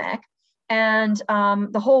pandemic and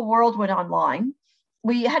the whole world went online,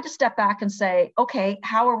 we had to step back and say, okay,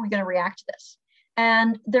 how are we going to react to this?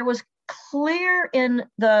 And there was clear in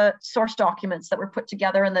the source documents that were put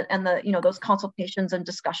together and the those consultations and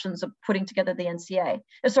discussions of putting together the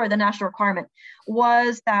the national requirement,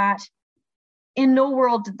 was that in no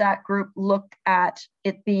world did that group look at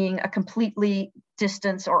it being a completely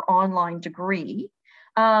distance or online degree,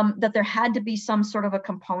 that there had to be some sort of a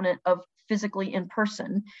component of physically in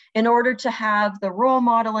person in order to have the role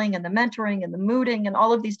modeling and the mentoring and the mooting and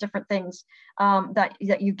all of these different things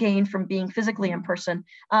that you gain from being physically in person,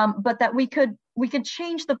 but that we could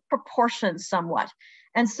change the proportions somewhat.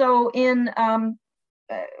 And so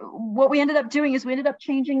what we ended up doing is we ended up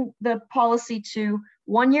changing the policy to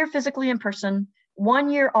 1 year physically in person, 1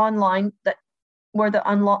 year online, where the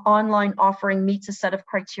online offering meets a set of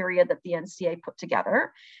criteria that the NCA put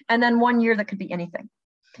together, and then 1 year that could be anything.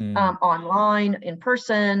 Online, in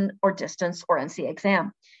person, or distance, or NCA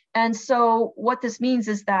exam. And so what this means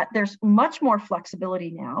is that there's much more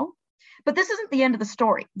flexibility now, but this isn't the end of the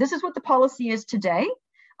story. This is what the policy is today.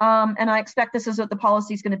 And I expect this is what the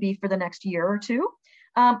policy is going to be for the next year or two.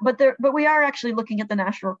 But we are actually looking at the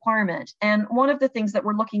national requirement. And one of the things that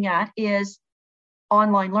we're looking at is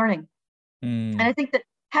online learning. And I think that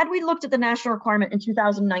had we looked at the national requirement in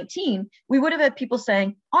 2019, we would have had people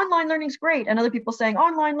saying online learning is great and other people saying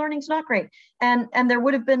online learning is not great. And there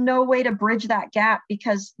would have been no way to bridge that gap,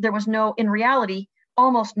 because there was in reality,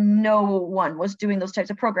 almost no one was doing those types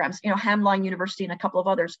of programs. Hamline University and a couple of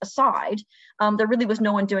others aside, there really was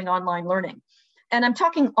no one doing online learning. And I'm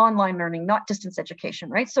talking online learning, not distance education,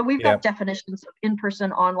 right? So we've got definitions of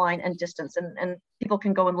in-person, online, and distance, and people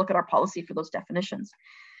can go and look at our policy for those definitions.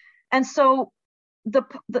 And so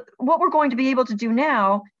what we're going to be able to do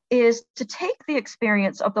now is to take the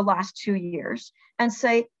experience of the last 2 years and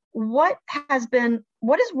say, what has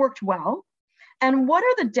worked well, and what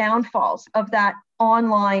are the downfalls of that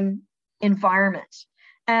online environment?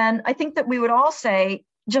 And I think that we would all say,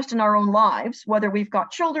 just in our own lives, whether we've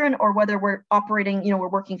got children or whether we're operating, we're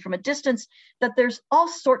working from a distance, that there's all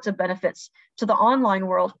sorts of benefits to the online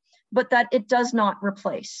world, but that it does not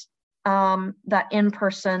replace that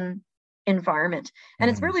in-person environment.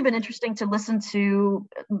 And it's really been interesting to listen to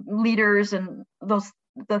leaders and those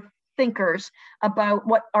the thinkers about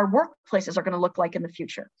what our workplaces are going to look like in the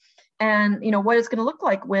future. And, what it's going to look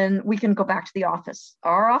like when we can go back to the office.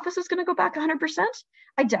 Our office is going to go back 100%.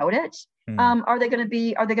 I doubt it. Are they going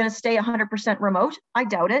to stay 100% remote? I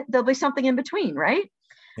doubt it. There'll be something in between, right?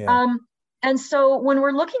 Yeah. And so when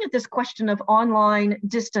we're looking at this question of online,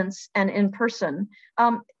 distance, and in person,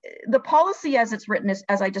 the policy as it's written is,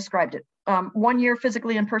 as I described it, 1 year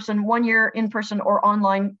physically in person, 1 year in person or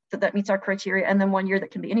online that meets our criteria, and then 1 year that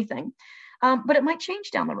can be anything. But it might change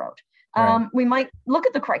down the road. Right. We might look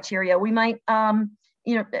at the criteria. We might,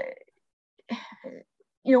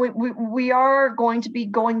 we are going to be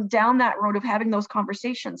going down that road of having those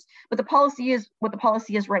conversations. But the policy is what the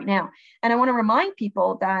policy is right now. And I want to remind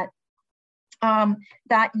people that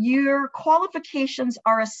your qualifications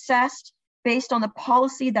are assessed based on the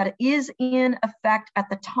policy that is in effect at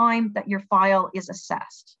the time that your file is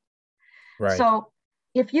assessed. Right. So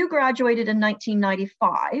if you graduated in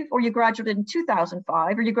 1995, or you graduated in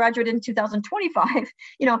 2005, or you graduated in 2025,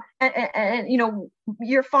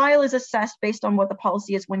 your file is assessed based on what the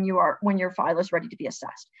policy is when your file is ready to be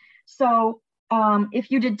assessed. So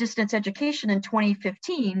if you did distance education in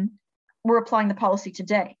 2015, we're applying the policy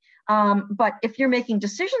today. But if you're making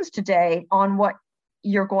decisions today on what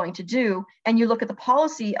you're going to do, and you look at the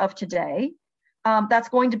policy of today, that's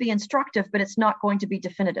going to be instructive, but it's not going to be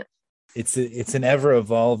definitive. It's an ever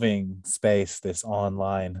evolving space, this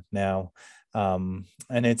online now, and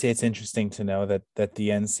it's interesting to know that the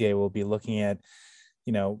NCA will be looking at,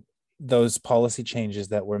 those policy changes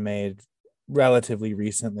that were made relatively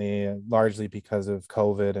recently, largely because of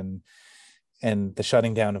COVID and the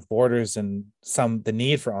shutting down of borders and the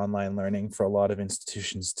need for online learning for a lot of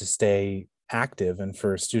institutions to stay active and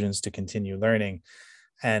for students to continue learning.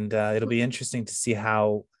 And it'll be interesting to see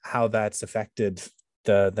how that's affected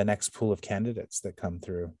the next pool of candidates that come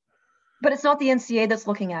through. But it's not the NCA that's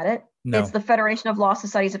looking at it. No. It's the Federation of Law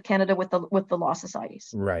Societies of Canada with the law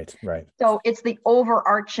societies. Right. So it's the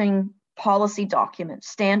overarching policy document,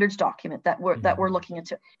 standards document that we're looking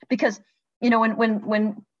into. Because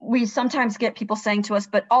when we sometimes get people saying to us,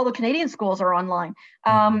 but all the Canadian schools are online,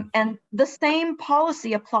 and the same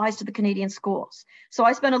policy applies to the Canadian schools. So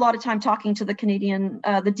I spend a lot of time talking to the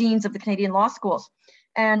deans of the Canadian law schools,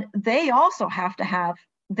 and they also have to have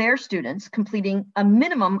their students completing a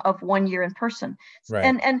minimum of 1 year in person. Right.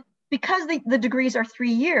 And because the degrees are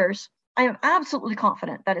 3 years, I am absolutely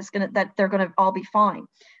confident that they're gonna all be fine.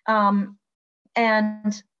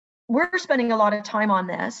 And we're spending a lot of time on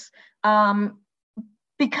this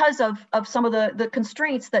because of some of the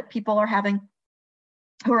constraints that people are having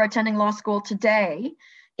who are attending law school today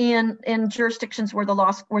in jurisdictions where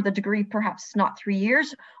the degree perhaps is not 3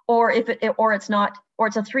 years, or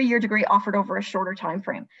it's a 3 year degree offered over a shorter time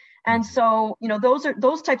frame. And so,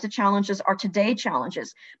 those types of challenges are today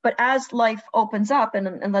challenges. But as life opens up,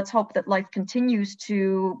 and let's hope that life continues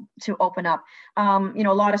to open up, a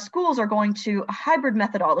lot of schools are going to a hybrid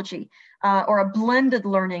methodology or a blended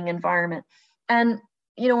learning environment. And,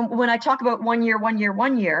 when I talk about 1 year, 1 year,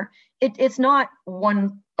 1 year, it's not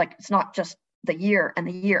it's not just the year and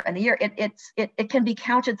the year and the year. It can be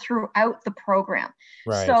counted throughout the program.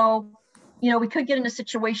 Right. So, we could get in a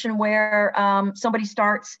situation where somebody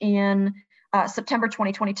starts in September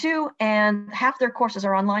 2022 and half their courses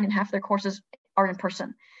are online and half their courses are in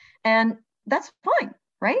person. And that's fine,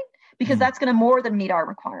 right? Because that's going to more than meet our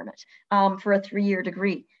requirement for a 3 year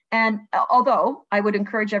degree. And although I would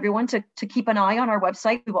encourage everyone to keep an eye on our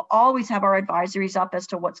website, we will always have our advisories up as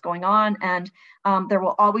to what's going on. And there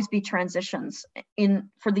will always be transitions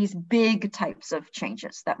for these big types of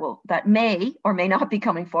changes that may or may not be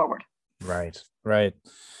coming forward. Right.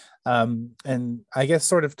 And I guess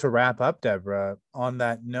sort of to wrap up, Deborah, on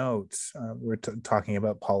that note, we're talking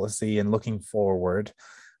about policy and looking forward.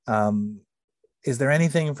 Is there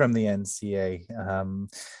anything from the NCA,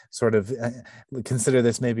 consider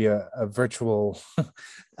this maybe a virtual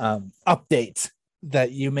update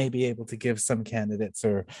that you may be able to give some candidates,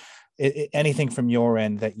 or anything from your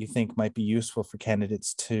end that you think might be useful for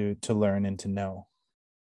candidates to learn and to know?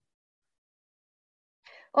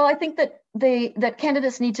 Well, I think that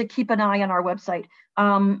candidates need to keep an eye on our website.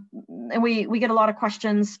 And we get a lot of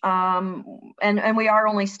questions, and we are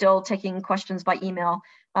only still taking questions by email.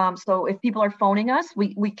 So if people are phoning us,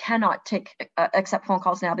 we cannot accept phone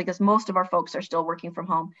calls now because most of our folks are still working from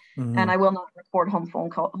home, and I will not record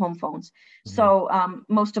home phones. So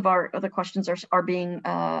most of our other questions are being,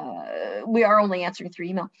 we are only answering through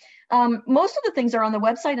email. Most of the things are on the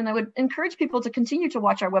website, and I would encourage people to continue to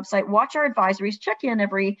watch our website, watch our advisories, check in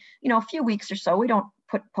every few weeks or so. We don't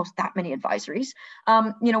post that many advisories.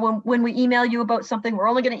 When we email you about something, we're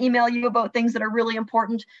only going to email you about things that are really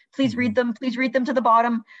important. Please read them. Please read them to the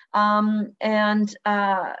bottom. The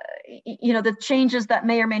changes that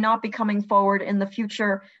may or may not be coming forward in the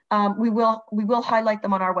future, we will highlight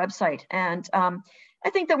them on our website. And I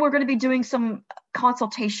think that we're going to be doing some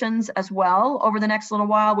consultations as well over the next little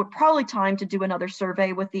while. We're probably time to do another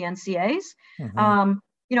survey with the NCAs.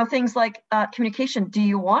 Things like communication. Do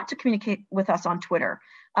you want to communicate with us on Twitter?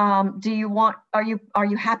 Are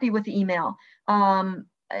you happy with the email?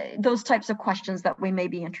 Those types of questions that we may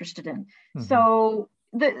be interested in. So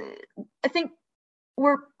I think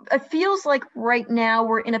it feels like right now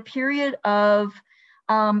we're in a period of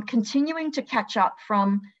continuing to catch up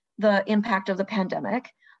from the impact of the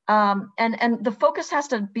pandemic. And the focus has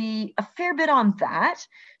to be a fair bit on that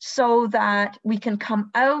so that we can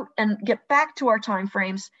come out and get back to our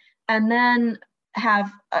timeframes, and then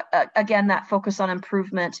have, again, that focus on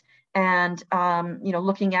improvement and,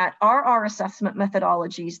 looking at are our assessment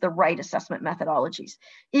methodologies the right assessment methodologies?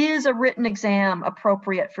 Is a written exam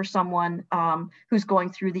appropriate for someone who's going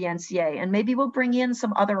through the NCA? And maybe we'll bring in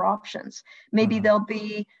some other options. Maybe there'll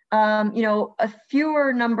be, a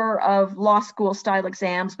fewer number of law school style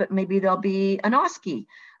exams, but maybe there'll be an OSCE,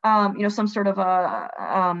 some sort of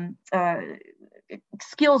a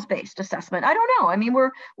skills-based assessment. I don't know. I mean,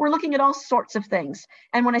 we're looking at all sorts of things.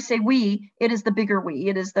 And when I say we, it is the bigger we.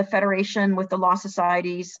 It is the Federation with the law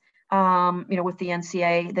societies, with the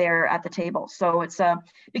NCA there at the table. So it's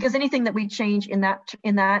because anything that we change in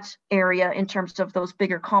that area in terms of those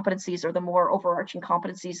bigger competencies or the more overarching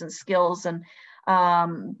competencies and skills and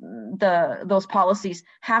those policies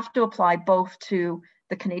have to apply both to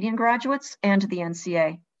the Canadian graduates and to the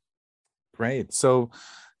NCA. Great. So,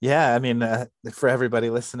 yeah, I mean, for everybody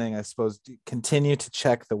listening, I suppose continue to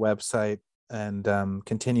check the website and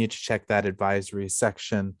continue to check that advisory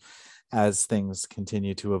section as things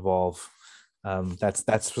continue to evolve.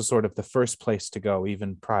 That's sort of the first place to go,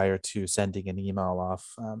 even prior to sending an email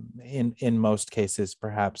off. In most cases,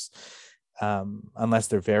 perhaps, unless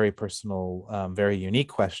they're very personal, very unique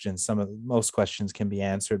questions, most questions can be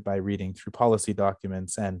answered by reading through policy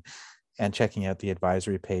documents and checking out the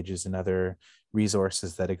advisory pages and other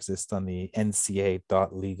resources that exist on the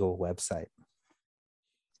nca.legal website.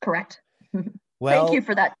 Correct. Well, thank you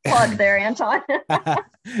for that plug there, Anton.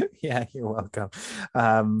 Yeah, you're welcome.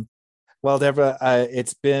 Well, Deborah,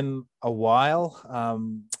 it's been a while.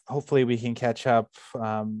 Hopefully we can catch up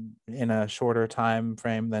in a shorter time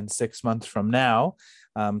frame than 6 months from now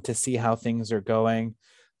to see how things are going.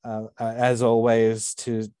 As always,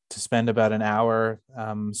 to spend about an hour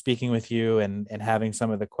speaking with you and having some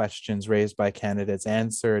of the questions raised by candidates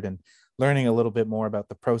answered and learning a little bit more about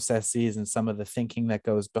the processes and some of the thinking that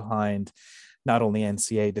goes behind not only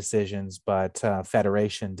NCA decisions, but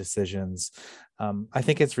Federation decisions. I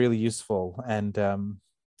think it's really useful. And,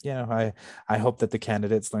 I hope that the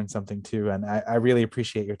candidates learn something too. And I really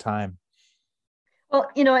appreciate your time. Well,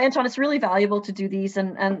 Anton, it's really valuable to do these,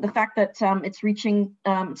 and the fact that it's reaching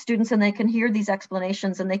students and they can hear these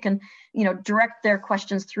explanations and they can, direct their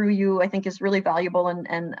questions through you, I think is really valuable,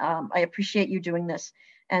 and I appreciate you doing this.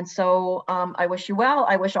 And so I wish you well.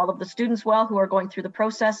 I wish all of the students well who are going through the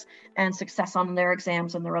process, and success on their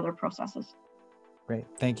exams and their other processes. Great.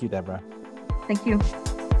 Thank you, Deborah. Thank you.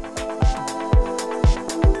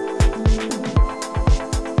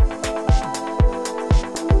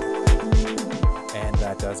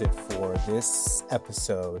 That does it for this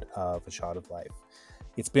episode of A Shot of Life.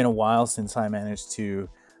 It's been a while since I managed to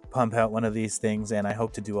pump out one of these things, and I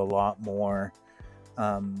hope to do a lot more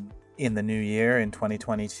in the new year in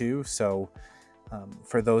 2022. So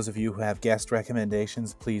for those of you who have guest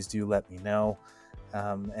recommendations, please do let me know.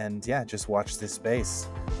 And just watch this space.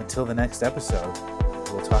 Until the next episode,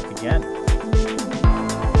 we'll talk again.